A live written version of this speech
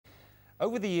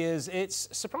Over the years, it's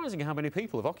surprising how many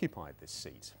people have occupied this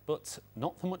seat, but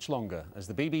not for much longer, as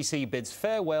the BBC bids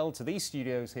farewell to these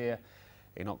studios here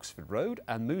in Oxford Road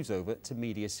and moves over to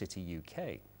Media City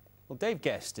UK. Well, Dave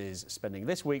Guest is spending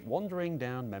this week wandering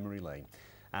down memory lane,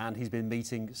 and he's been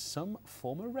meeting some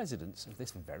former residents of this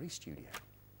very studio.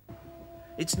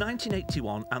 It's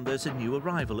 1981 and there's a new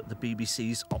arrival at the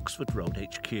BBC's Oxford Road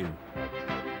HQ.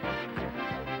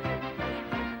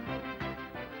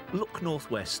 Look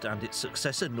Northwest and its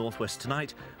successor Northwest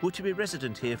Tonight were to be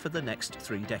resident here for the next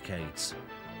 3 decades.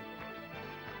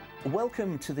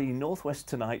 Welcome to the Northwest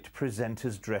Tonight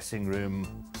presenters' dressing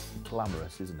room.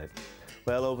 Glamorous, isn't it?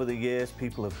 Well, over the years,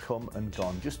 people have come and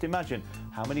gone. Just imagine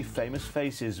how many famous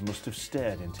faces must have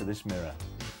stared into this mirror.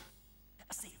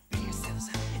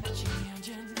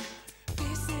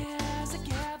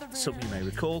 Some you may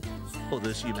recall,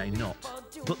 others you may not.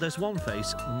 But there's one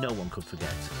face no one could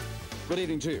forget. Good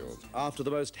evening to you. After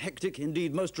the most hectic,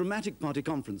 indeed most dramatic party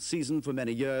conference season for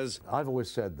many years... I've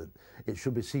always said that it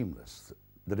should be seamless.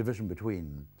 The division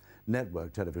between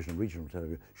network television and regional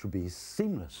television should be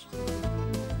seamless.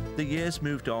 The years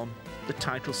moved on, the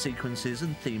title sequences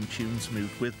and theme tunes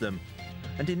moved with them.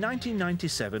 And in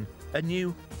 1997, a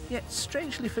new, yet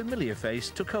strangely familiar face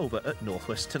took over at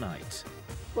Northwest Tonight.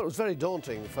 Well, it was very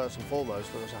daunting, first and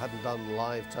foremost, because I hadn't done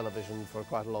live television for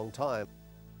quite a long time.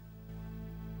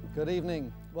 Good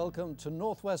evening. Welcome to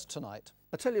Northwest Tonight.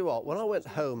 I tell you what, when I went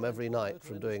home every night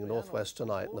from doing Northwest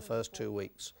Tonight in the first 2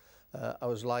 weeks, I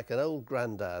was like an old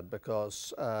granddad,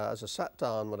 because as I sat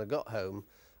down when I got home,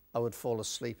 I would fall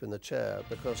asleep in the chair,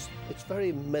 because it's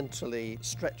very mentally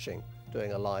stretching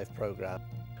doing a live programme.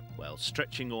 Well,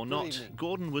 stretching or not,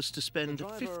 Gordon was to spend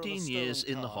 15 years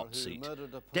in the hot seat.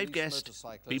 Dave Guest,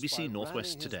 BBC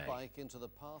Northwest Today.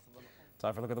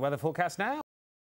 Time for a look at the weather forecast now.